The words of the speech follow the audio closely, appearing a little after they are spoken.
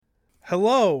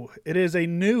Hello, it is a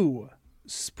new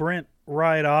Sprint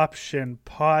Ride Option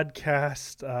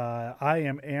podcast. I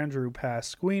am Andrew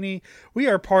Pasquini. We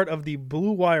are part of the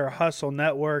Blue Wire Hustle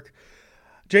Network.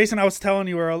 Jason, I was telling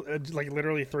you like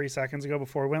literally 3 seconds ago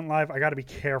before we went live, I got to be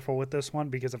careful with this one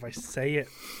because if I say it,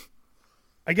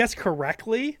 I guess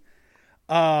correctly,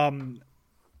 I'm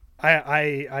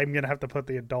going to have to put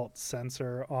the adult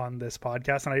censor on this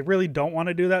podcast, and I really don't want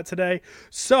to do that today.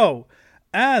 So,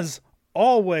 as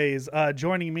always,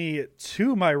 joining me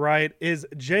to my right is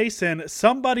Jason.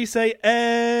 Somebody say,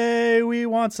 hey, we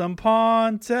want some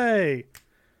Ponte.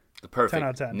 Perfect. 10 out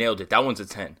of 10. Nailed it. That one's a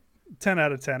 10. 10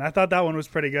 out of 10. I thought that one was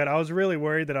pretty good. I was really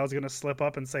worried that I was going to slip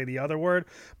up and say the other word,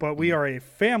 but we are a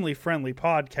family-friendly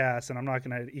podcast, and I'm not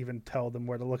going to even tell them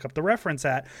where to look up the reference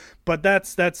at. But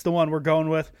that's the one we're going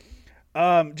with.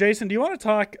 Jason, do you want to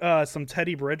talk some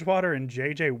Teddy Bridgewater and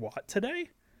J.J. Watt today?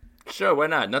 Sure, why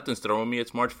not? Nothing's throwing me.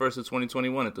 It's March 1st of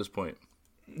 2021 at this point.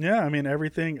 Yeah, I mean,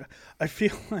 everything. I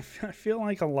feel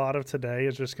like a lot of today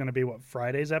is just going to be what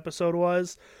Friday's episode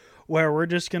was, where we're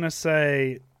just going to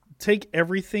say, take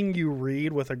everything you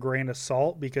read with a grain of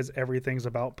salt because everything's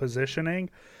about positioning.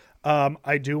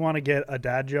 I do want to get a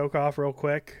dad joke off real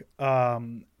quick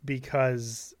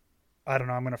because, I don't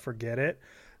know, I'm going to forget it.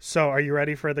 So are you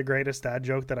ready for the greatest dad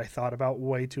joke that I thought about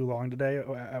way too long today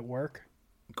at work?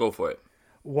 Go for it.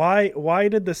 Why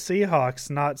did the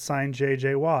Seahawks not sign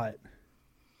J.J. Watt?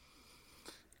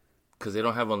 Because they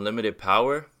don't have unlimited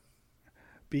power?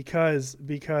 Because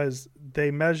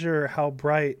they measure how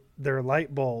bright their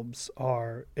light bulbs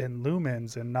are in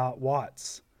lumens and not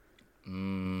watts.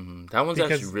 That one's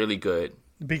actually really good.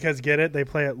 Because, get it? They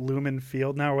play at Lumen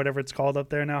Field now, or whatever it's called up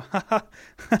there now.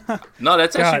 No,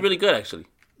 that's actually really good, actually.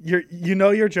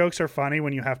 Your jokes are funny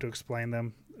when you have to explain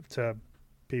them to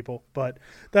people, but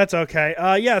that's okay.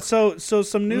 So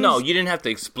some news. No, you didn't have to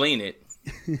explain it.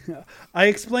 I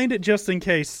explained it just in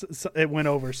case it went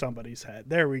over somebody's head.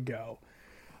 There we go.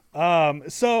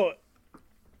 So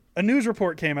a news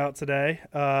report came out today.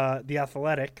 The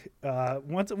Athletic.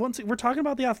 Once we're talking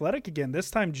about the Athletic again. This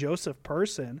time, Joseph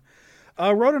Person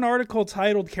wrote an article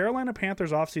titled "Carolina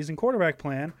Panthers offseason quarterback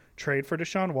plan: Trade for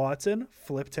Deshaun Watson,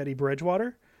 flip Teddy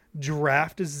Bridgewater,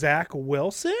 draft Zach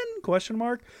Wilson?" ?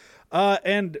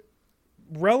 And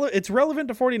it's relevant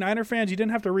to 49er fans. You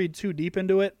didn't have to read too deep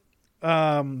into it.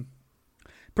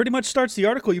 Pretty much starts the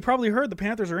article. You probably heard the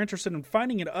Panthers are interested in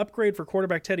finding an upgrade for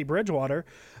quarterback Teddy Bridgewater.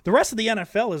 The rest of the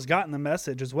NFL has gotten the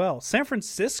message as well. San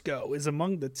Francisco is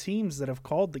among the teams that have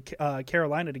called the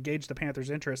Carolina to gauge the Panthers'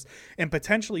 interest in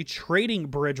potentially trading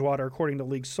Bridgewater, according to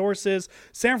league sources.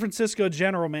 San Francisco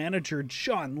general manager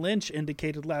John Lynch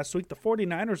indicated last week the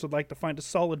 49ers would like to find a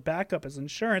solid backup as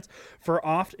insurance for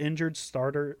oft-injured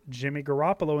starter Jimmy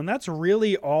Garoppolo. And that's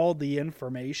really all the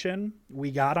information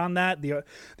we got on that. The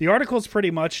article is pretty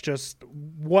much just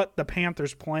what the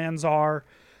Panthers' plans are.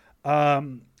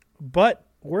 But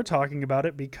we're talking about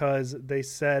it because they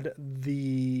said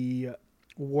the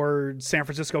word San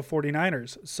Francisco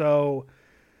 49ers. So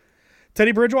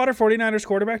Teddy Bridgewater, 49ers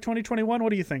quarterback 2021. What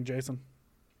do you think, Jason?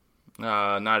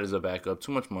 Not as a backup.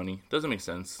 Too much money. Doesn't make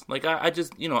sense. Like, I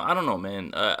just, I don't know,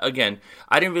 man. Again,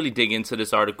 I didn't really dig into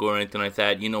this article or anything like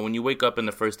that. When you wake up and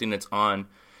the first thing that's on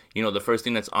the first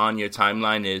thing that's on your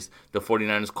timeline is the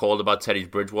 49ers called about Teddy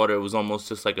Bridgewater. It was almost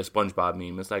just like a SpongeBob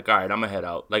meme. It's like, all right, I'm going to head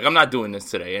out. Like, I'm not doing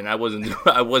this today, and I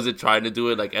wasn't trying to do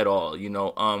it, like, at all,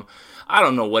 I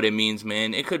don't know what it means,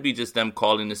 man. It could be just them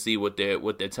calling to see what their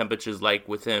temperature's like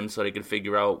with him so they can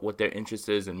figure out what their interest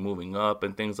is in moving up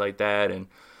and things like that, and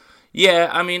yeah,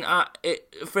 I mean,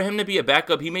 for him to be a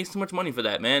backup, he makes too much money for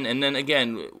that, man. And then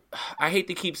again, I hate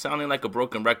to keep sounding like a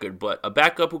broken record, but a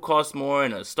backup who costs more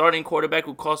and a starting quarterback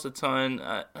who costs a ton,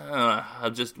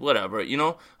 just whatever,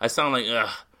 I sound like,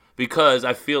 because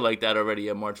I feel like that already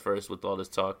at March 1st with all this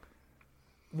talk.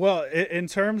 Well, in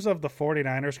terms of the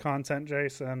 49ers content,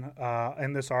 Jason,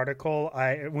 in this article,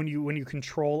 when you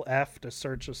control F to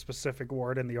search a specific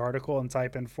word in the article and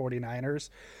type in 49ers,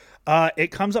 it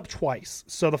comes up twice.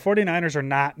 So the 49ers are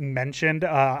not mentioned.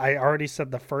 I already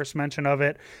said the first mention of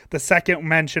it. The second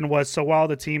mention was, so while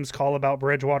the teams call about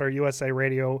Bridgewater, USA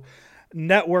Radio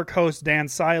Network host Dan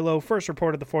Silo first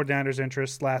reported the 49ers'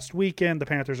 interest last weekend. The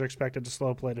Panthers are expected to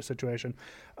slow play the situation.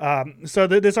 So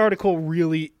this article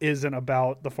really isn't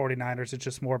about the 49ers. It's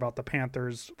just more about the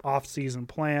Panthers' offseason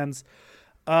plans.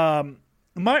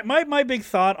 My big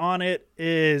thought on it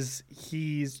is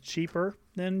he's cheaper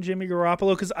than Jimmy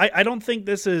Garoppolo, because I don't think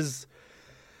this is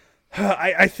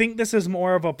I think this is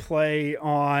more of a play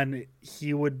on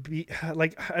he would be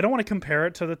like, I don't want to compare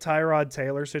it to the Tyrod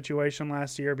Taylor situation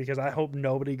last year, because I hope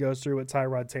nobody goes through what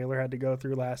Tyrod Taylor had to go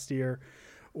through last year,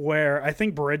 where I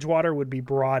think Bridgewater would be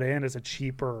brought in as a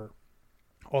cheaper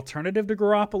alternative to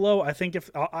Garoppolo. I think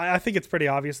it's pretty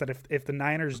obvious that if the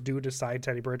Niners do decide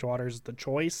Teddy Bridgewater is the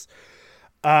choice,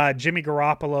 Jimmy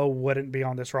Garoppolo wouldn't be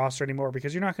on this roster anymore,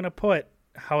 because you're not going to put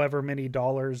however many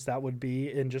dollars that would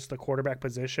be in just the quarterback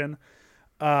position.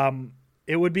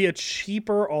 It would be a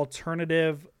cheaper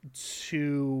alternative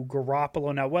to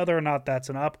Garoppolo. Now, whether or not that's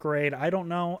an upgrade, I don't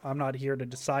know. I'm not here to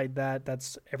decide that.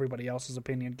 That's everybody else's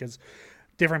opinion, because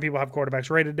different people have quarterbacks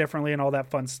rated differently and all that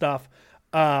fun stuff.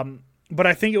 But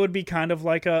I think it would be kind of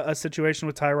like a situation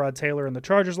with Tyrod Taylor and the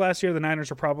Chargers last year. The Niners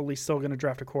are probably still going to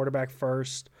draft a quarterback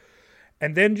first,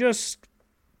 and then just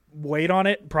wait on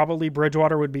it. Probably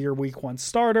Bridgewater would be your week 1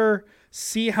 starter.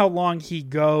 See how long he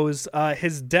goes.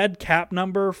 His dead cap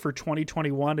number for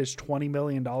 2021 is $20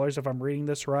 million, if I'm reading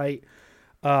this right.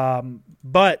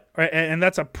 But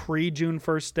that's a pre-June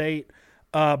 1st date.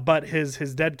 But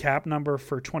his dead cap number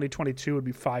for 2022 would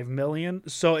be $5 million.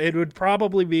 So it would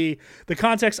probably be, the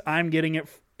context I'm getting it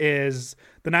is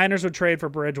the Niners would trade for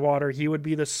Bridgewater. He would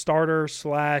be the starter /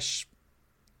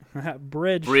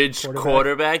 bridge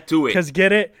quarterback. Do it. Because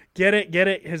get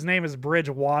it. His name is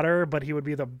Bridgewater, but he would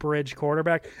be the bridge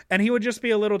quarterback, and he would just be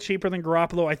a little cheaper than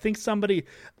Garoppolo. I think somebody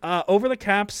over the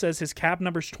cap says his cap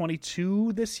number's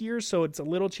 22 this year, so it's a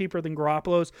little cheaper than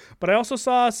Garoppolo's. But I also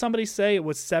saw somebody say it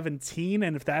was 17,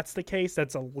 and if that's the case,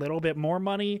 that's a little bit more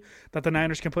money that the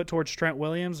Niners can put towards Trent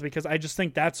Williams, because I just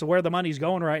think that's where the money's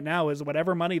going right now, is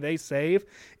whatever money they save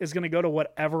is going to go to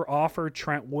whatever offer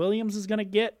Trent Williams is going to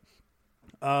get.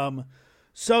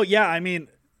 So yeah, I mean,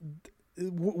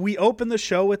 we opened the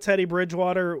show with Teddy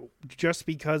Bridgewater just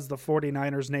because the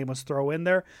 49ers name was thrown in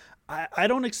there. I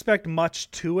don't expect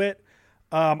much to it.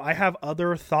 I have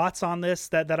other thoughts on this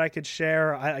that I could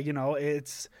share.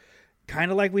 It's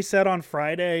kind of like we said on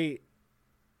Friday.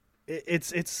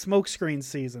 It's smokescreen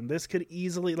season. This could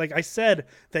easily, like I said,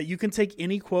 that you can take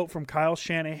any quote from Kyle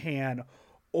Shanahan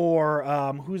or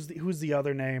who's the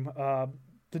other name?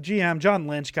 The GM, John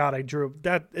Lynch. God, I drew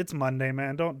that. It's Monday,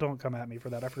 man. Don't come at me for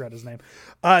that. I forgot his name.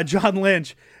 John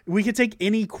Lynch. We could take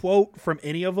any quote from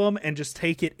any of them and just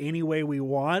take it any way we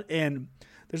want. And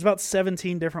there's about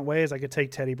 17 different ways I could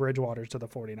take Teddy Bridgewater to the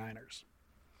 49ers.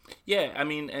 Yeah, I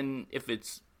mean, and if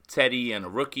it's Teddy and a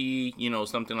rookie,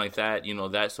 something like that,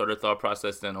 that sort of thought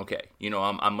process, then okay.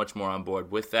 I'm much more on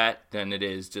board with that than it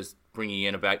is just bringing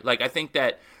in a back. Like, I think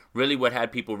that really what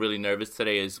had people really nervous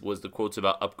today was the quotes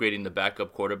about upgrading the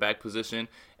backup quarterback position,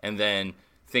 and then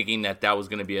thinking that was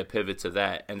going to be a pivot to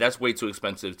that. And that's way too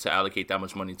expensive to allocate that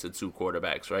much money to 2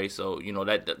 quarterbacks, right? So,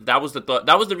 that was the thought.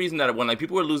 That was the reason that when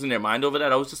people were losing their mind over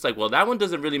that, I was just like, well, that one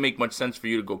doesn't really make much sense for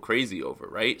you to go crazy over,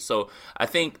 right? So I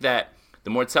think that the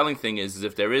more telling thing is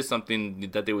if there is something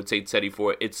that they would take Teddy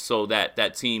for, it's so that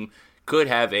that team could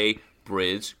have a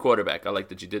bridge quarterback. I like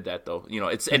that you did that, though.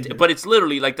 But it's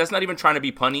literally like, that's not even trying to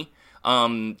be punny.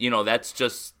 That's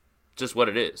just what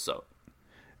it is. So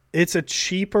it's a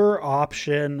cheaper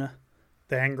option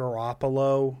than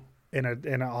Garoppolo in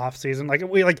an off season.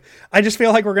 I just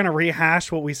feel like we're gonna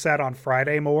rehash what we said on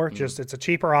Friday more. Mm-hmm. Just it's a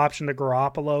cheaper option to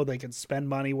Garoppolo. They can spend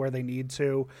money where they need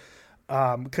to.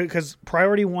 Because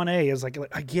priority 1A is like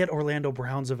I get Orlando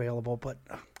Brown's available, but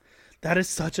that is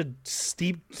such a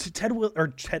steep Trent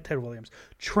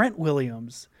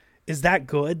Williams is that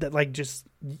good that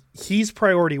he's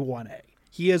priority 1A.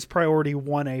 He is priority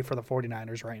 1A for the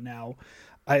 49ers right now.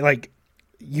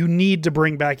 You need to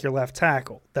bring back your left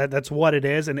tackle. That's what it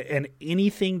is, and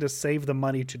anything to save the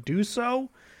money to do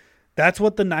so, that's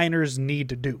what the Niners need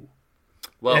to do.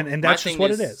 Well, and that's just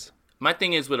what it is. My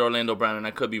thing is with Orlando Brown, and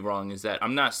I could be wrong, is that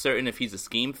I'm not certain if he's a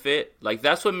scheme fit.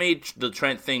 That's what made the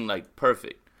Trent thing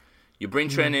perfect. You bring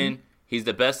Trent in, he's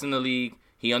the best in the league.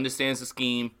 He understands the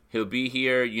scheme. He'll be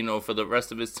here, for the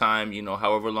rest of his time,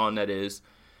 however long that is.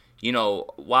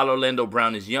 While Orlando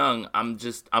Brown is young, I'm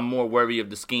more worried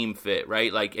of the scheme fit,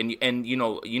 right? And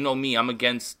me, I'm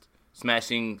against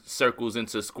smashing circles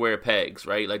into square pegs,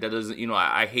 right? That doesn't,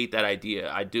 I hate that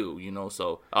idea. I do,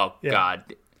 so,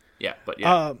 God. Yeah, but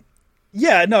yeah.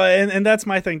 Yeah, no, and that's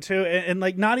my thing too. And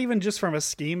not even just from a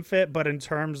scheme fit, but in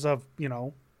terms of,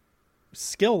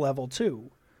 skill level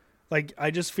too.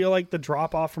 I just feel like the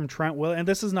drop off from Trent Williams, and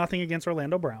this is nothing against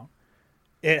Orlando Brown.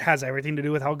 It has everything to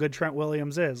do with how good Trent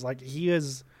Williams is. He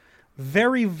is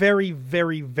very, very,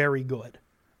 very, very good.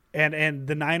 And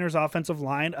the Niners offensive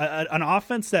line, an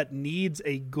offense that needs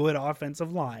a good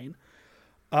offensive line,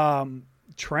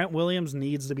 Trent Williams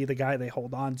needs to be the guy they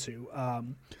hold on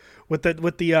to. With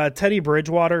the Teddy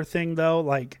Bridgewater thing,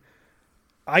 though,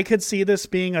 I could see this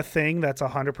being a thing that's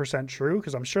 100% true,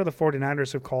 because I'm sure the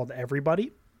 49ers have called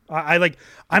everybody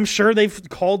I'm sure they've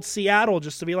called Seattle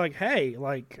just to be like, hey,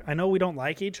 like, I know we don't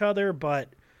like each other, but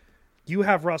you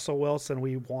have Russell Wilson.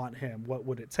 We want him. What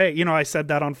would it take? You know, I said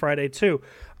that on Friday too.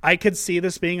 I could see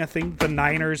this being a thing. The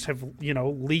Niners have, you know,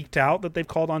 leaked out that they've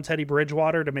called on Teddy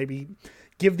Bridgewater to maybe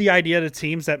give the idea to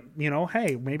teams that, you know,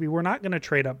 hey, maybe we're not going to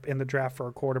trade up in the draft for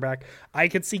a quarterback. I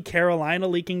could see Carolina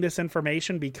leaking this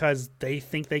information because they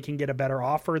think they can get a better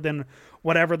offer than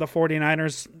whatever the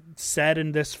 49ers said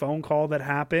in this phone call that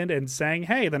happened, and saying,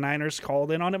 hey, the Niners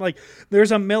called in on him. Like,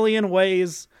 there's a million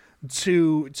ways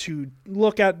to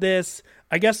look at this.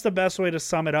 I guess the best way to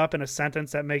sum it up in a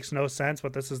sentence that makes no sense,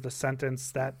 but this is the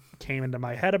sentence that came into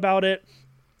my head about it,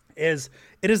 is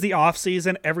it is the off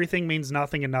season. Everything means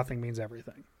nothing and nothing means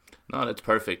everything. No, that's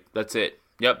perfect. That's it.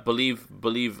 Yep. Believe,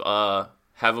 half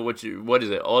of what you, what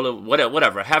is it? All of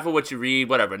whatever. Half of what you read,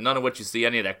 whatever. None of what you see,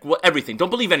 any of that. Everything.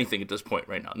 Don't believe anything at this point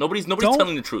right now. Nobody's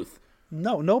telling the truth.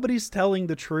 No, nobody's telling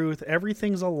the truth.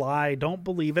 Everything's a lie. Don't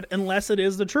believe it unless it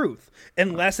is the truth.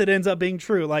 Unless it ends up being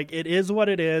true. Like, it is what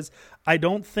it is. I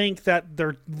don't think that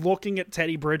they're looking at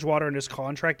Teddy Bridgewater and his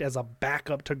contract as a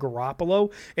backup to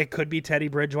Garoppolo. It could be Teddy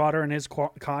Bridgewater and his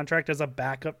contract as a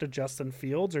backup to Justin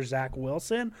Fields or Zach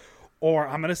Wilson. Or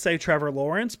I'm going to say Trevor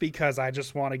Lawrence because I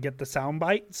just want to get the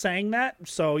soundbite saying that.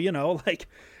 So, you know, like,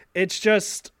 it's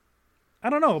just, I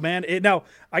don't know, man. Now,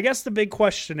 I guess the big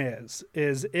question is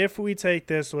if we take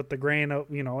this with the grain of,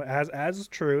 you know, as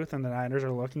truth, and the Niners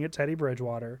are looking at Teddy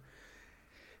Bridgewater,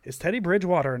 is Teddy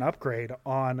Bridgewater an upgrade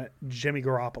on Jimmy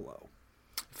Garoppolo?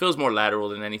 It feels more lateral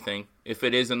than anything. If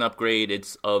it is an upgrade,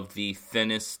 it's of the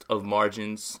thinnest of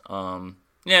margins.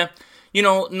 Yeah. You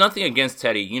know, nothing against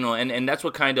Teddy, you know, and that's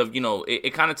what kind of, you know,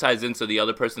 it kind of ties into the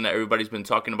other person that everybody's been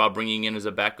talking about bringing in as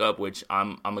a backup, which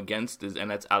I'm against, and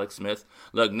that's Alex Smith.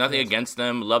 Look, nothing against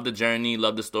them. Love the journey,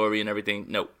 love the story and everything.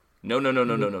 No. No.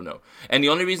 And the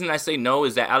only reason I say no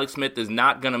is that Alex Smith is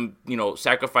not going to, you know,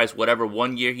 sacrifice whatever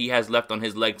 1 year he has left on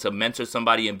his leg to mentor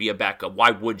somebody and be a backup. Why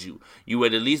would you? You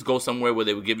would at least go somewhere where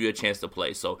they would give you a chance to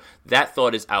play. So that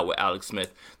thought is out with Alex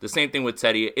Smith. The same thing with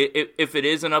Teddy. If it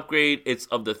is an upgrade, it's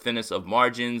of the thinnest of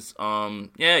margins.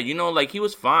 Yeah, you know, like, he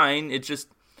was fine. It's just,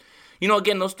 you know,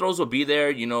 again, those throws will be there.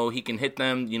 You know, he can hit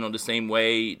them, you know, the same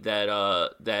way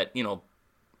that, you know,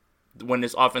 when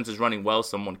this offense is running well,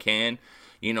 someone can.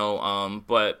 You know,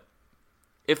 but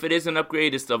if it is an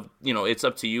upgrade, it's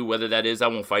up to you whether that is. I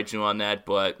won't fight you on that,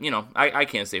 but, you know, I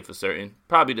can't say for certain.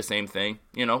 Probably the same thing,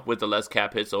 you know, with the less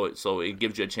cap hit, so it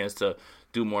gives you a chance to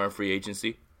do more in free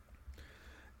agency.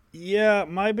 Yeah,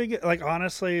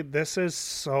 honestly, this is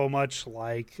so much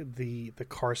like the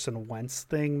Carson Wentz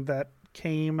thing that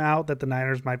came out, that the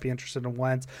Niners might be interested in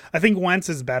Wentz. I think Wentz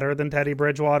is better than Teddy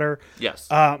Bridgewater. Yes.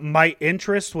 My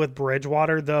interest with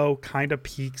Bridgewater, though, kind of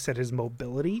peaks at his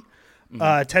mobility.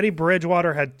 Mm-hmm. Teddy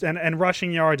Bridgewater had, and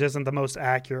rushing yards isn't the most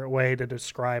accurate way to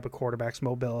describe a quarterback's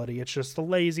mobility. It's just the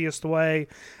laziest way.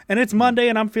 And it's Monday,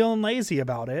 and I'm feeling lazy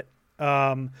about it.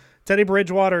 Teddy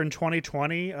Bridgewater in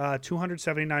 2020,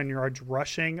 279 yards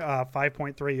rushing,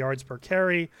 5.3 yards per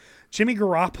carry. Jimmy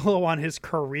Garoppolo on his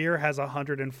career has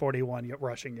 141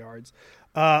 rushing yards.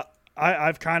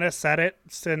 I've kind of said it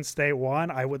since day one.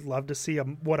 I would love to see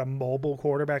what a mobile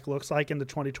quarterback looks like in the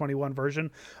 2021 version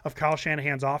of Kyle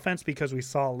Shanahan's offense, because we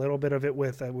saw a little bit of it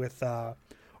with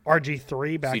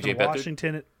RG3 back CJ in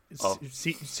Washington.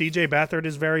 CJ Beathard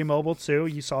is very mobile too.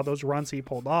 You saw those runs he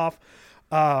pulled off.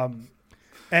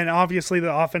 And obviously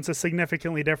the offense is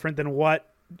significantly different than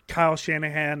what Kyle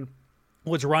Shanahan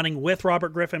was running with Robert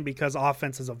Griffin, because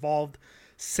offense has evolved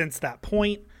since that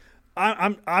point.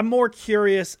 I'm more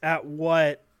curious at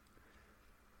what,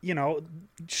 you know,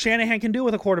 Shanahan can do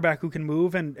with a quarterback who can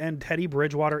move, and Teddy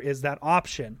Bridgewater is that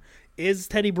option. Is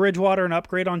Teddy Bridgewater an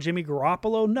upgrade on Jimmy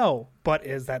Garoppolo? No. But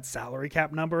is that salary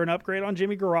cap number an upgrade on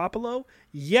Jimmy Garoppolo?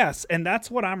 Yes. And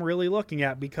that's what I'm really looking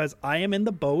at, because I am in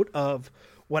the boat of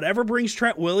whatever brings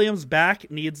Trent Williams back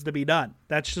needs to be done.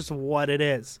 That's just what it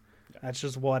is. That's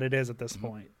just what it is at this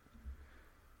point.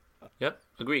 Yep,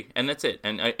 agree, and that's it.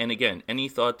 And again, any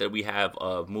thought that we have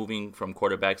of moving from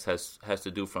quarterbacks has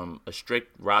to do from a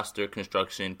strict roster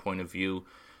construction point of view.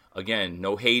 Again,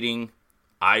 no hating.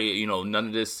 None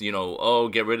of this.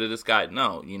 Get rid of this guy.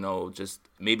 No, just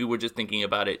maybe we're just thinking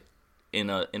about it in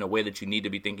a way that you need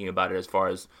to be thinking about it, as far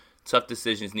as tough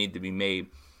decisions need to be made,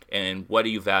 and what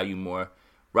do you value more,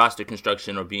 roster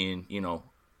construction or being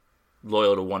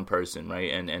loyal to one person,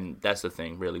 right? And that's the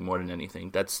thing, really, more than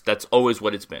anything. That's always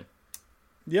what it's been.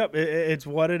 Yep, it's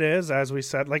what it is, as we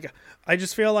said. Like, I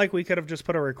just feel like we could have just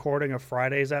put a recording of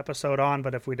Friday's episode on,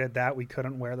 but if we did that, we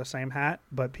couldn't wear the same hat.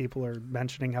 But people are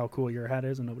mentioning how cool your hat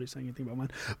is, and nobody's saying anything about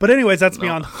mine. But anyways, that's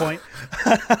beyond the point.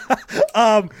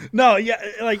 No, yeah,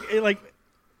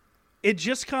 it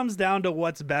just comes down to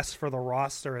what's best for the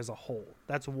roster as a whole.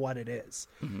 That's what it is.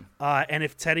 Mm-hmm. And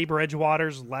if Teddy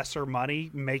Bridgewater's lesser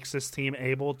money makes this team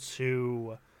able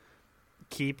to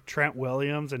keep Trent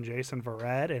Williams and Jason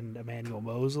Verrett and Emmanuel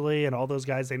Mosley and all those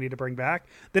guys they need to bring back,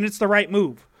 then it's the right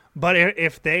move. But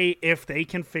if they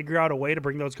can figure out a way to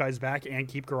bring those guys back and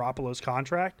keep Garoppolo's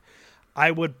contract,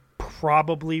 I would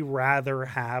probably rather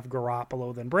have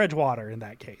Garoppolo than Bridgewater in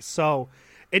that case. So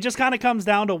it just kind of comes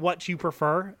down to what you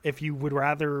prefer. If you would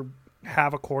rather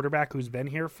have a quarterback who's been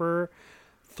here for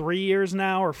 3 years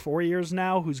now or 4 years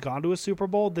now, who's gone to a Super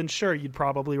Bowl, then sure, you'd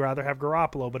probably rather have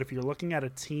Garoppolo. But if you're looking at a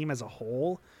team as a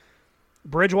whole,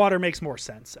 Bridgewater makes more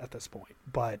sense at this point.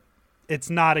 But it's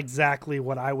not exactly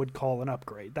what I would call an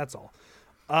upgrade. That's all.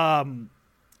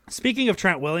 Speaking of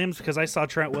Trent Williams, because I saw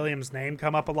Trent Williams' name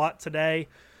come up a lot today,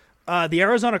 the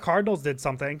Arizona Cardinals did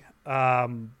something.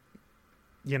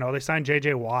 They signed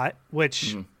J.J. Watt,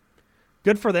 which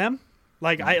good for them.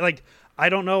 I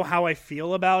don't know how I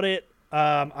feel about it.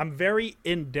 I'm very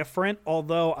indifferent,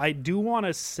 although I do want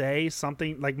to say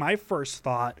something. Like, my first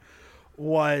thought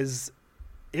was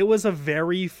it was a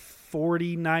very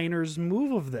 49ers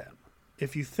move of them,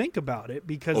 if you think about it,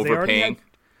 because overpaying. They already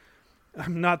had...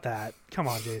 I'm not that. Come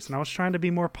on, Jason. I was trying to be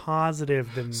more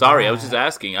positive than Sorry, that. I was just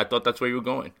asking. I thought that's where you were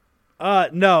going.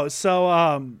 No.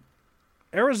 So,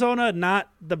 Arizona, not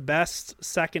the best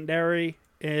secondary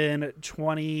in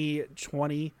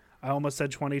 2020. I almost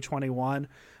said 2021.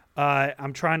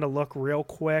 I'm trying to look real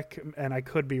quick, and I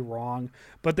could be wrong,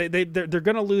 but they're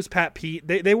going to lose Pat Pete.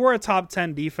 They were a top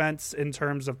 10 defense in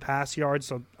terms of pass yards,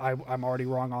 so I'm already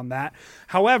wrong on that.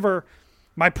 However,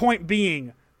 my point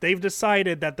being, they've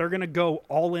decided that they're going to go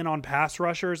all in on pass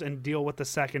rushers and deal with the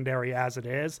secondary as it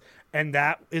is, and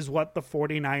that is what the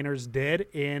 49ers did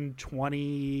in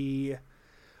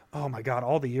oh my God,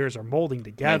 all the years are molding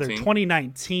together.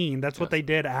 2019, that's what they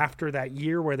did after that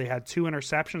year where they had 2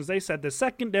 interceptions. They said the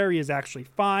secondary is actually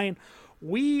fine.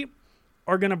 We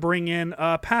are going to bring in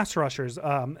pass rushers,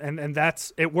 and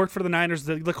that's it worked for the Niners.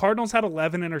 The Cardinals had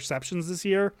 11 interceptions this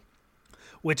year,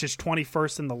 which is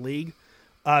 21st in the league.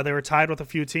 They were tied with a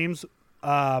few teams.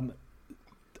 I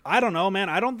don't know, man.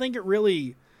 I don't think it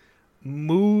really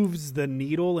moves the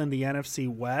needle in the NFC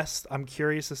West. I'm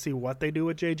curious to see what they do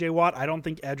with J.J. Watt. I don't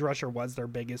think edge rusher was their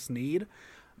biggest need.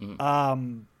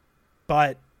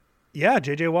 But yeah,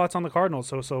 J.J. Watt's on the Cardinals.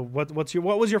 So what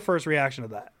was your first reaction to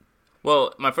that?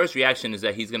 Well, my first reaction is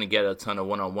that he's going to get a ton of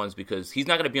one-on-ones because he's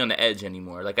not going to be on the edge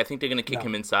anymore. Like, I think they're going to kick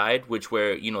him inside, that's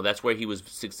where he was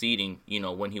succeeding,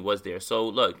 when he was there. So,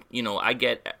 look, I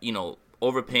get,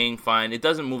 overpaying, fine. It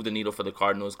doesn't move the needle for the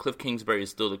Cardinals. Cliff Kingsbury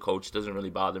is still the coach. It doesn't really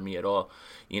bother me at all.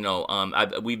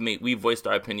 We've voiced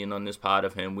our opinion on this pod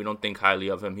of him. We don't think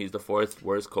highly of him. He's the 4th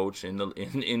worst coach in the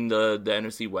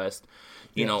NFC West.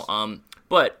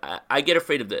 But I get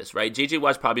afraid of this, right? J.J.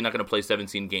 Watt's probably not going to play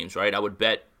 17 games, right? I would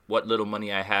bet what little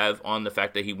money I have on the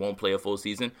fact that he won't play a full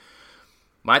season.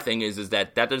 My thing is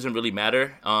that doesn't really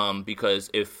matter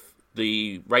because if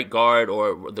the right guard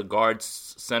or the guard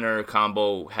center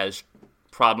combo has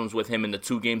problems with him in the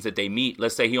 2 games that they meet,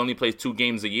 let's say he only plays 2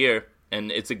 games a year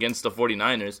and it's against the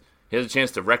 49ers, he has a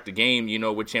chance to wreck the game,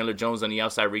 with Chandler Jones on the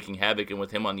outside wreaking havoc and with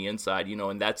him on the inside,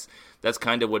 and that's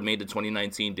kind of what made the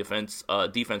 2019 defense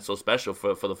so special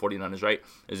for the 49ers, right?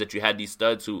 Is that you had these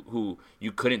studs who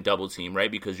you couldn't double team,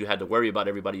 right? Because you had to worry about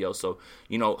everybody else. So,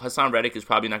 Hassan Reddick is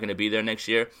probably not going to be there next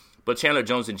year, but Chandler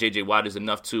Jones and J.J. Watt is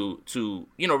enough to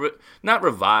not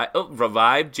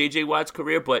revive J.J. Watt's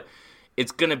career, but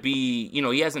it's going to be,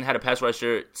 he hasn't had a pass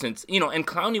rusher since, and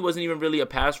Clowney wasn't even really a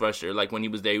pass rusher, like, when he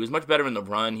was there. He was much better in the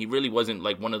run. He really wasn't,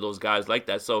 like, one of those guys like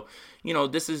that. So,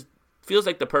 this feels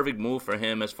like the perfect move for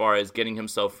him as far as getting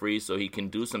himself free so he can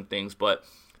do some things, but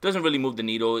it doesn't really move the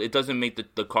needle. It doesn't make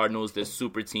the Cardinals this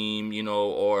super team,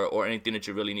 or anything that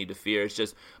you really need to fear. It's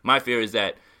just, my fear is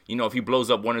that, if he blows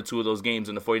up 1 or 2 of those games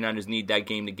and the 49ers need that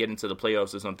game to get into the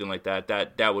playoffs or something like that,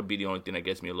 that would be the only thing that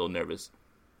gets me a little nervous.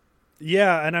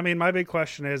 Yeah, and I mean, my big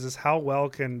question is how well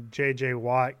can J.J.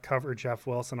 Watt cover Jeff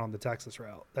Wilson on the Texas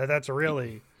route? That's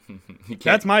really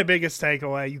that's my biggest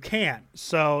takeaway. You can't.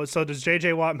 So does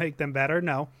J.J. Watt make them better?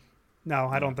 No,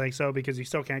 I don't think so because you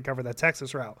still can't cover that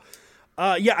Texas route.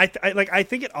 I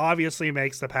think it obviously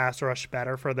makes the pass rush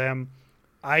better for them.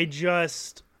 I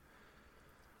just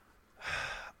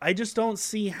don't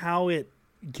see how it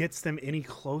gets them any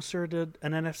closer to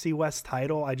an NFC West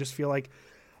title. I just feel like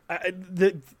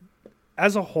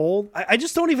as a whole, I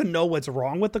just don't even know what's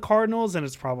wrong with the Cardinals, and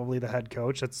it's probably the head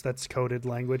coach. That's coded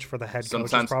language for the head coach.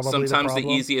 Sometimes the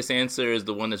easiest answer is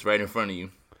the one that's right in front of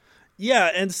you.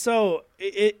 Yeah, and so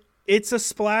it's a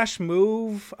splash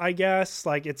move, I guess.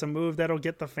 Like, it's a move that'll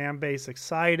get the fan base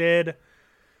excited.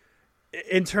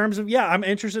 In terms of, I'm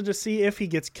interested to see if he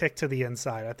gets kicked to the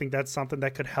inside. I think that's something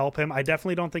that could help him. I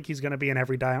definitely don't think he's going to be an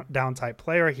every down type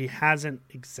player. He hasn't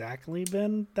exactly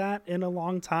been that in a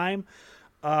long time.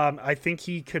 I think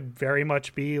he could very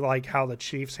much be like how the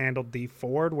Chiefs handled Dee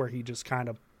Ford, where he just kind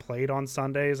of played on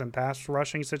Sundays and pass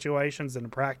rushing situations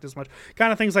and practice much,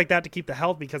 kind of things like that to keep the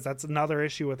health, because that's another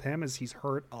issue with him is he's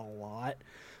hurt a lot.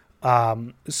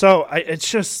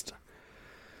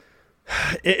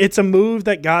 It's a move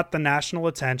that got the national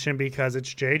attention because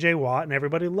it's J.J. Watt, and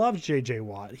everybody loves J.J.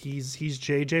 Watt. He's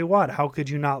J.J. Watt. How could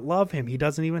you not love him? He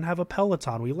doesn't even have a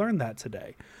Peloton. We learned that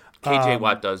today. K.J.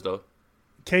 Watt does, though.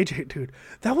 KJ, dude,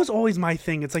 that was always my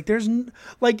thing. It's like there's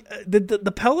like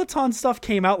the Peloton stuff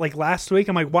came out like last week.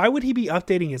 I'm like, why would he be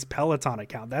updating his Peloton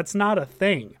account? That's not a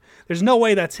thing. There's no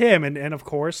way that's him. And of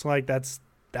course, like that's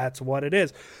what it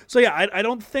is. So yeah, I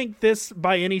don't think this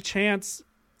by any chance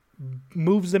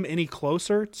moves them any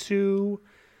closer to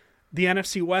the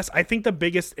NFC West. I think the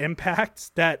biggest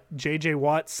impact that JJ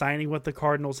Watt signing with the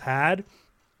Cardinals had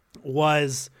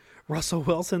was Russell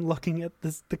Wilson looking at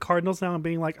the Cardinals now and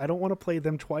being like, I don't want to play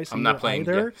them twice. I'm not playing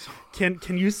either. Yeah.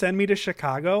 Can you send me to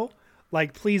Chicago?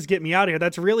 Like, please get me out of here.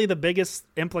 That's really the biggest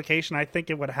implication I think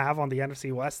it would have on the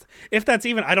NFC West. If that's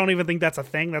even, I don't even think that's a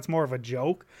thing. That's more of a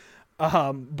joke.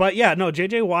 But yeah, no,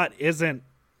 JJ Watt isn't.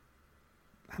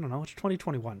 I don't know. It's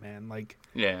 2021, man. Like,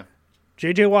 yeah,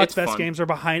 JJ Watt's best games are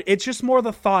behind. It's just more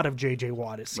the thought of JJ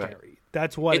Watt is scary. Right.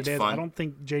 That's what it is. Fun. I don't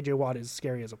think JJ Watt is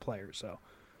scary as a player. So,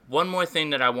 one more thing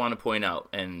that I want to point out,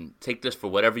 and take this for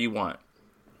whatever you want.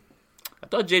 I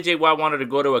thought JJ Watt wanted to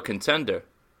go to a contender.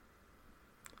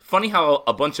 Funny how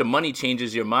a bunch of money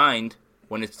changes your mind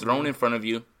when it's thrown in front of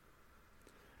you.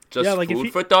 Just like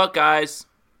food for thought, guys.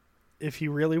 If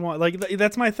you really want, like,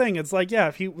 that's my thing. It's like, yeah,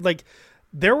 if you like.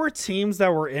 There were teams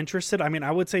that were interested. I mean,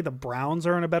 I would say the Browns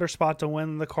are in a better spot to win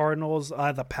than the Cardinals.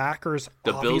 The Packers,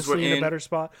 the Bills were in a better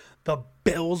spot. The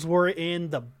Bills were in.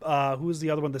 Who's the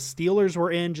other one? The Steelers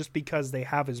were in just because they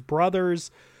have his brothers.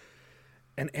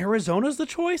 And Arizona's the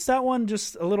choice. That one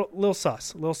just a little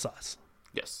sus.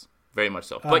 Yes, very much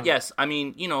so. But yes, I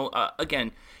mean,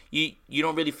 again, you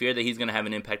don't really fear that he's going to have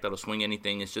an impact that'll swing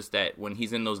anything. It's just that when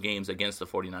he's in those games against the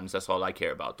 49ers, that's all I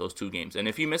care about, those two games. And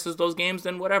if he misses those games,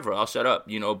 then whatever, I'll shut up,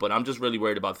 but I'm just really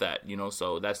worried about that,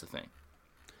 so that's the thing.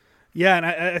 Yeah, and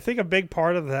I think a big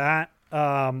part of that,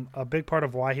 a big part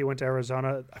of why he went to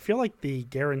Arizona, I feel like the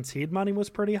guaranteed money was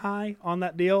pretty high on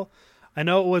that deal. I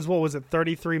know it was,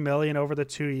 $33 million over the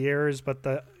 2 years, but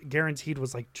the guaranteed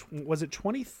was was it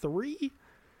 23?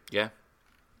 Yeah.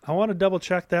 I want to double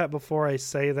check that before I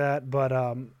say that, but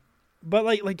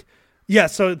yeah.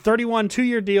 So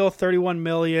 2-year deal, $31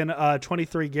 million,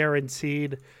 23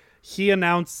 guaranteed. He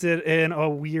announced it in a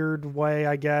weird way,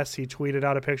 I guess. He tweeted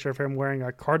out a picture of him wearing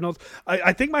a Cardinals.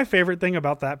 I think my favorite thing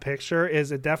about that picture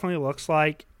is it definitely looks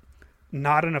like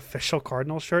not an official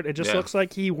Cardinals shirt. It just looks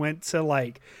like he went to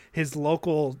like his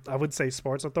local, I would say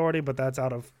sports authority, but that's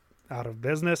out of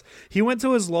business. He went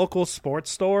to his local sports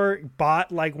store,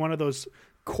 bought like one of those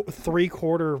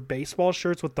 3/4 baseball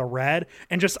shirts with the red,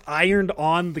 and just ironed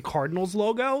on the Cardinals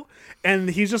logo. And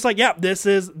he's just like, yeah, this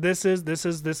is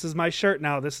my shirt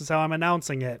now. This is how I'm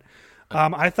announcing it.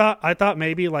 I thought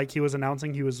maybe like he was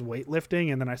announcing he was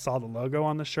weightlifting, and then I saw the logo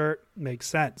on the shirt. Makes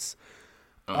sense.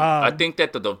 I think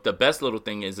that the best little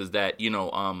thing is that,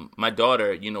 my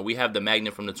daughter, we have the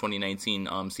magnet from the 2019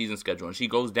 season schedule, and she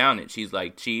goes down it. She's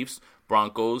like Chiefs,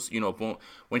 Broncos,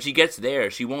 when she gets there,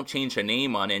 she won't change her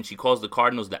name on it, and she calls the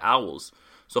Cardinals the Owls.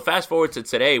 So fast forward to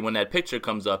today when that picture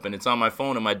comes up and it's on my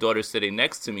phone and my daughter's sitting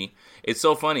next to me. It's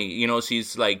so funny.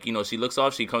 She's like, she looks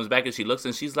off, she comes back and she looks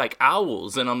and she's like,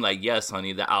 Owls. And I'm like, yes,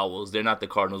 honey, the Owls. They're not the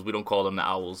Cardinals. We don't call them the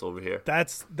Owls over here.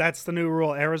 That's the new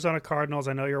rule. Arizona Cardinals,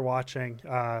 I know you're watching.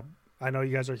 I know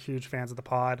you guys are huge fans of the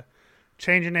pod.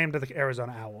 Change your name to the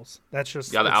Arizona Owls. That's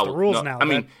just the rules now. I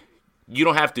mean, you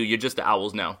don't have to. You're just the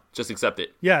Owls now. Just accept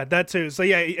it. Yeah, that too. So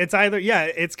yeah,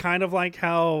 it's kind of like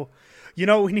how,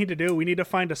 what we need to do? We need to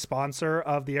find a sponsor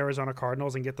of the Arizona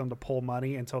Cardinals and get them to pull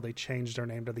money until they change their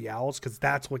name to the Owls, because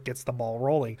that's what gets the ball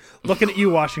rolling. Looking at you,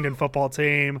 Washington football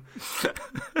team.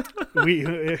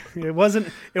 It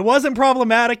wasn't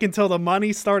problematic until the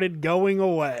money started going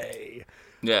away.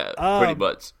 Yeah, pretty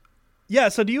much. Yeah,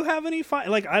 so do you have any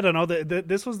I don't know,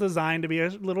 this was designed to be a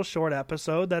little short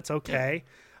episode. That's okay.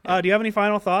 Do you have any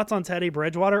final thoughts on Teddy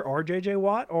Bridgewater or J.J.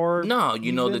 Watt? Or no,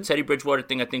 the Teddy Bridgewater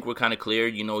thing, I think we're kind of clear.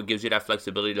 It gives you that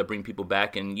flexibility to bring people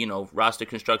back. And, roster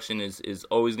construction is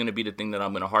always going to be the thing that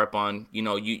I'm going to harp on.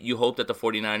 You hope that the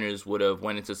 49ers would have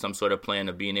went into some sort of plan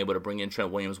of being able to bring in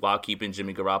Trent Williams while keeping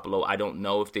Jimmy Garoppolo. I don't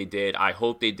know if they did. I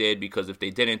hope they did, because if they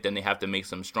didn't, then they have to make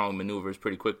some strong maneuvers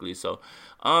pretty quickly. So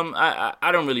I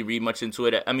don't really read much into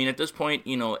it. I mean, at this point,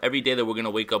 every day that we're going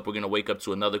to wake up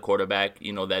to another quarterback,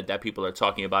 that people are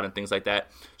talking about and things like that.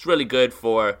 It's really good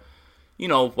for,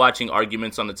 watching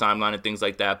arguments on the timeline and things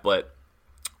like that. But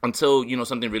until,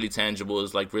 something really tangible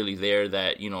is like really there,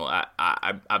 that,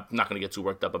 I'm not going to get too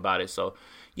worked up about it. So,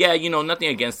 yeah, nothing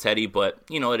against Teddy, but,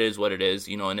 it is what it is,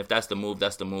 and if that's the move,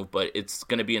 that's the move. But it's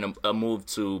going to be a move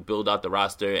to build out the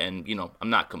roster, and, I'm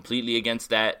not completely against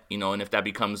that, and if that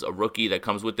becomes a rookie that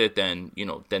comes with it, then,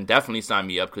 then definitely sign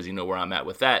me up, because you know where I'm at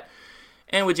with that.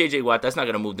 And with J.J. Watt, that's not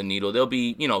going to move the needle. They'll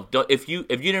be, if you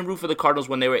didn't root for the Cardinals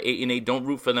when they were 8-8, don't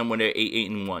root for them when they're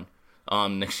 8-1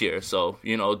 next year. So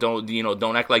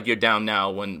don't act like you're down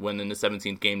now when in the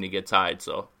 17th game they get tied.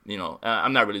 So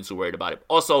I'm not really too worried about it.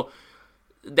 Also,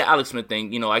 the Alex Smith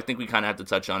thing, I think we kind of have to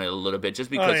touch on it a little bit,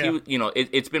 just because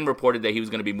it's been reported that he was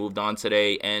going to be moved on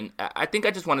today, and I think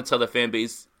I just want to tell the fan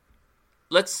base,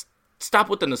 let's stop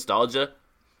with the nostalgia.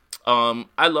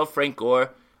 I love Frank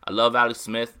Gore, I love Alex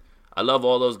Smith. I love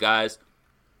all those guys.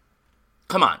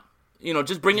 Come on.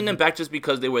 Just bringing them back just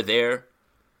because they were there.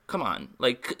 Come on.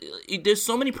 Like, there's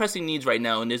so many pressing needs right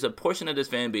now, and there's a portion of this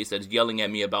fan base that's yelling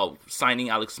at me about signing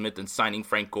Alex Smith and signing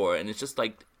Frank Gore, and it's just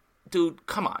like, dude,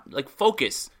 come on. Like,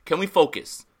 focus. Can we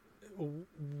focus?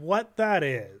 What that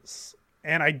is,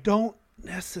 and I don't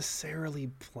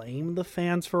necessarily blame the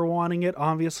fans for wanting it,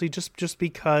 obviously, just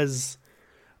because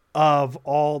of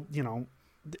all,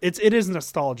 it is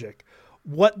nostalgic.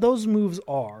 What those moves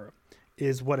are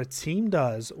is what a team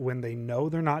does when they know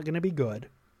they're not going to be good,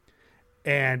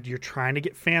 and you're trying to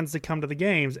get fans to come to the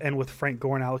games. And with Frank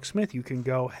Gore and Alex Smith, you can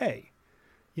go, hey,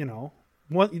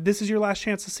 this is your last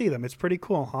chance to see them. It's pretty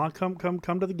cool, huh? Come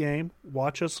to the game.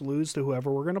 Watch us lose to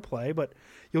whoever we're going to play, but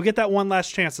you'll get that one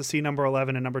last chance to see number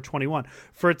 11 and number 21.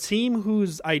 For a team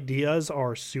whose ideas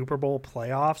are Super Bowl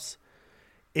playoffs,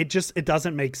 it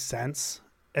doesn't make sense,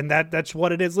 and that's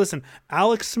what it is. Listen,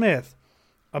 Alex Smith,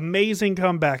 amazing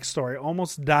comeback story.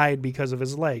 Almost died because of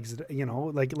his legs.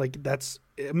 Like that's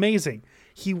amazing.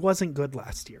 He wasn't good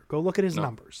last year. Go look at his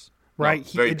numbers. Right?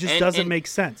 It just doesn't make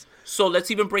sense. So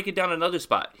let's even break it down another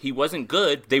spot. He wasn't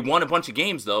good. They won a bunch of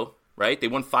games, though, right? They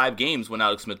won 5 games when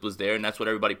Alex Smith was there, and that's what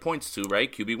everybody points to,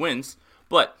 right? QB wins.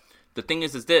 But the thing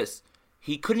is this.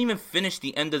 He couldn't even finish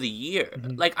the end of the year.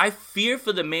 Mm-hmm. Like, I fear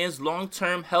for the man's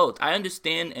long-term health. I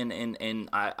understand and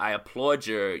I applaud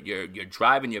your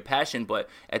drive and your passion, but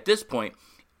at this point,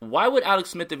 why would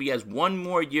Alex Smith, if he has one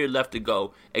more year left to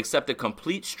go, accept a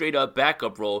complete straight-up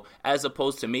backup role as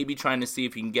opposed to maybe trying to see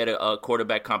if he can get a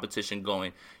quarterback competition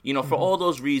going? For all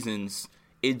those reasons,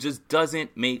 it just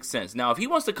doesn't make sense. Now, if he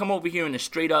wants to come over here in a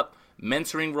straight-up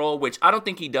mentoring role, which I don't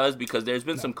think he does, because there's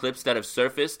been some clips that have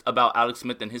surfaced about Alex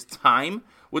Smith and his time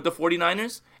with the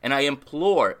 49ers, and I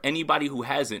implore anybody who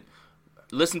hasn't,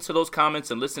 listen to those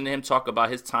comments and listen to him talk about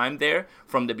his time there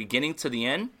from the beginning to the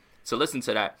end. So listen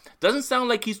to that. Doesn't sound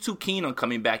like he's too keen on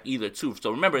coming back either, too.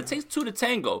 So remember, it takes 2 to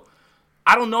tango.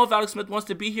 I don't know if Alex Smith wants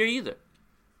to be here either.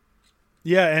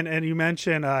 Yeah, and you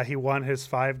mentioned he won his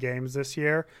 5 games this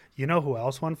year. You know who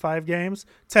else won 5 games?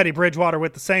 Teddy Bridgewater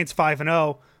with the Saints,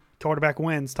 5-0. Quarterback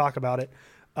wins. Talk about it.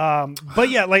 But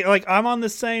yeah, like I'm on the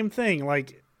same thing.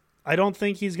 Like, I don't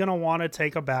think he's gonna want to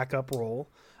take a backup role.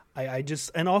 I just,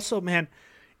 and also, man,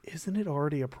 isn't it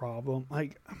already a problem?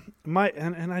 Like,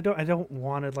 I don't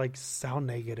want to like sound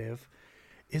negative.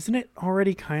 Isn't it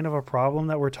already kind of a problem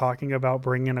that we're talking about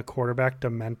bringing a quarterback to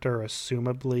mentor,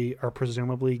 assumably or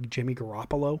presumably Jimmy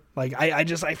Garoppolo? Like, I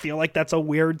feel like that's a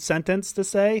weird sentence to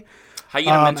say. How you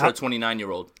gonna mentor a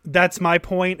 29-year-old? That's my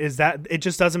point. Is that it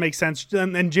just doesn't make sense.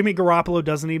 And Jimmy Garoppolo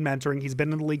doesn't need mentoring. He's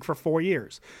been in the league for 4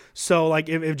 years. So, like,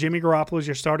 if Jimmy Garoppolo is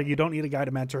your starter, you don't need a guy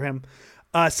to mentor him.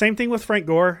 Same thing with Frank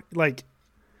Gore. Like,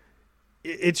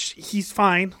 he's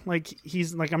fine. Like,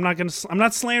 he's like, I'm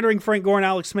not slandering Frank Gore and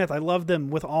Alex Smith. I love them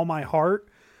with all my heart.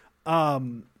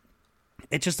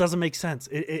 It just doesn't make sense.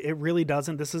 It really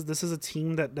doesn't. This is a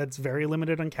team that's very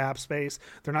limited on cap space.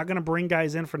 They're not going to bring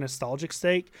guys in for nostalgic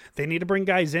sake. They need to bring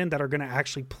guys in that are going to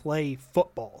actually play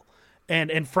football.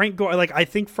 And Frank Gore, like, I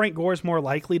think Frank Gore is more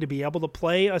likely to be able to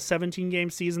play a 17-game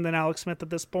season than Alex Smith at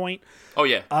this point. Oh,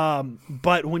 yeah.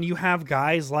 But when you have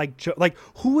guys like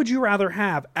who would you rather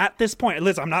have at this point?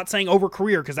 Listen, I'm not saying over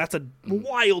career because that's a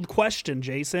wild question,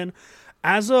 Jason.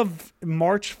 As of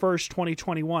March 1st,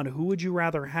 2021, who would you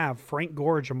rather have, Frank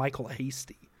Gore or JaMychal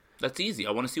Hasty? That's easy.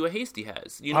 I want to see what Hasty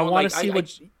has. You I know, want to see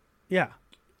what. Yeah.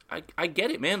 I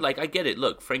get it, man. Like, I get it.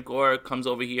 Look, Frank Gore comes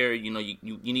over here. You know, you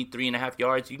need 3.5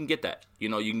 yards. You can get that. You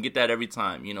know, you can get that every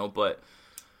time. You know, but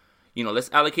you know, let's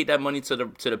allocate that money to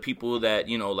the people that,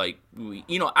 you know, like,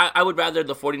 I would rather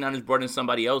the 49ers brought in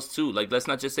somebody else too. Like, let's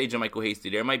not just say JaMychal Hasty.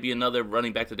 There might be another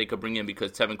running back that they could bring in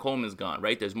because Tevin Coleman's gone,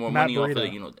 right? There's more money off of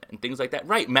it, you know, and things like that.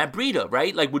 Right, Matt Breida,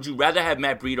 right? Like, would you rather have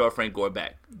Matt Breida or Frank Gore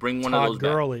back? Bring one of those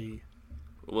back. Gurley.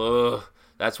 Whoa,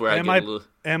 that's where I get a little...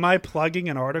 Am I plugging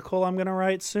an article I'm going to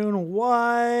write soon?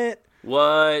 What?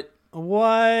 No,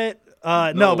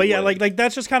 but yeah, like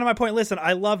that's just kind of my point. Listen,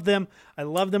 I love them. I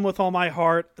love them with all my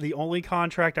heart. The only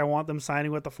contract I want them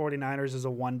signing with the 49ers is a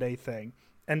one-day thing.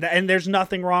 And there's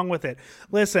nothing wrong with it.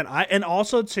 Listen, and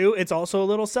also too, it's also a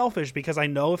little selfish because I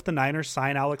know if the Niners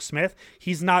sign Alex Smith,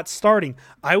 he's not starting.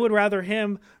 I would rather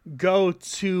him go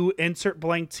to insert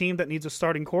blank team that needs a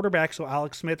starting quarterback so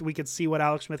Alex Smith, we could see what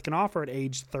Alex Smith can offer at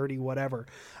age 30, whatever.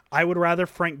 I would rather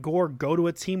Frank Gore go to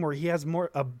a team where he has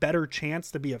a better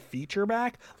chance to be a feature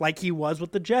back like he was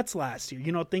with the Jets last year.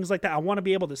 You know, things like that. I want to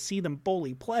be able to see them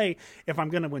fully play if I'm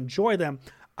going to enjoy them.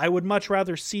 I would much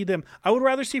rather see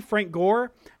Frank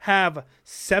Gore have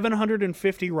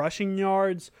 750 rushing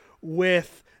yards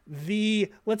with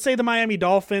let's say the Miami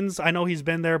Dolphins. I know he's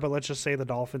been there, but let's just say the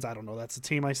Dolphins. I don't know. That's the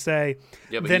team I say.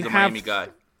 Yeah, but he's a Miami guy.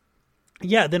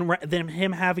 Yeah, then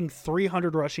him having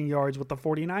 300 rushing yards with the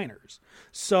 49ers.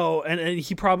 So, and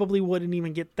he probably wouldn't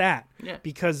even get that. Yeah.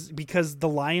 Because the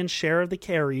lion's share of the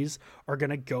carries are going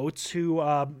to go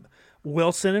to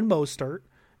Wilson and Mostert.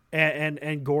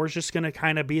 And Gore's just going to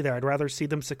kind of be there. I'd rather see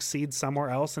them succeed somewhere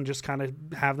else and just kind of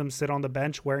have them sit on the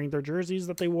bench wearing their jerseys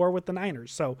that they wore with the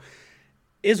Niners. So,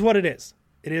 is what it is.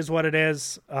 It is what it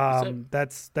is.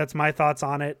 That's my thoughts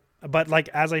on it. But like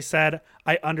as I said,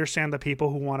 I understand the people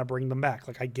who want to bring them back.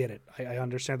 Like I get it. I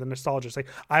understand the nostalgia. Like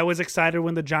I was excited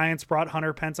when the Giants brought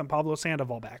Hunter Pence and Pablo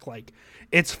Sandoval back. Like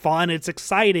it's fun, it's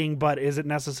exciting, but is it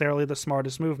necessarily the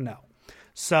smartest move? No.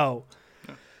 So.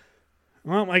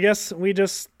 Well, I guess we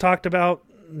just talked about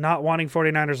not wanting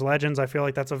 49ers legends. I feel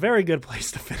like that's a very good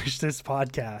place to finish this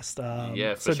podcast.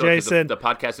 Yeah, for so sure. Jason, the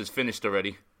podcast is finished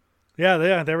already.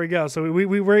 Yeah, there we go. So we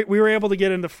were able to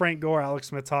get into Frank Gore, Alex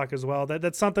Smith talk as well.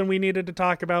 That's something we needed to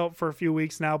talk about for a few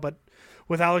weeks now, but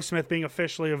with Alex Smith being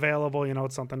officially available, you know,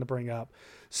 it's something to bring up.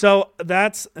 So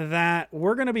that's that.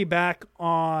 We're going to be back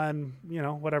on, you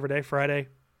know, whatever day, Friday.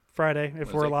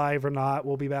 If we're live or not,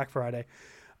 we'll be back Friday.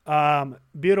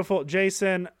 Beautiful.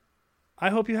 Jason,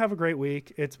 I hope you have a great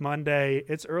week. It's Monday.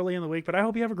 It's early in the week, but I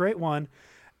hope you have a great one.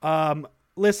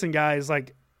 Listen, guys,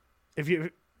 like if you're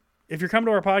coming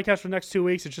to our podcast for the next 2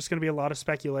 weeks, it's just going to be a lot of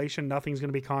speculation. Nothing's going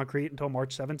to be concrete until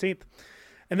March 17th.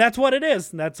 And that's what it is.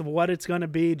 That's what it's going to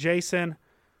be. Jason,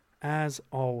 as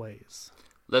always.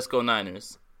 Let's go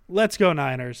Niners. Let's go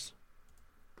Niners.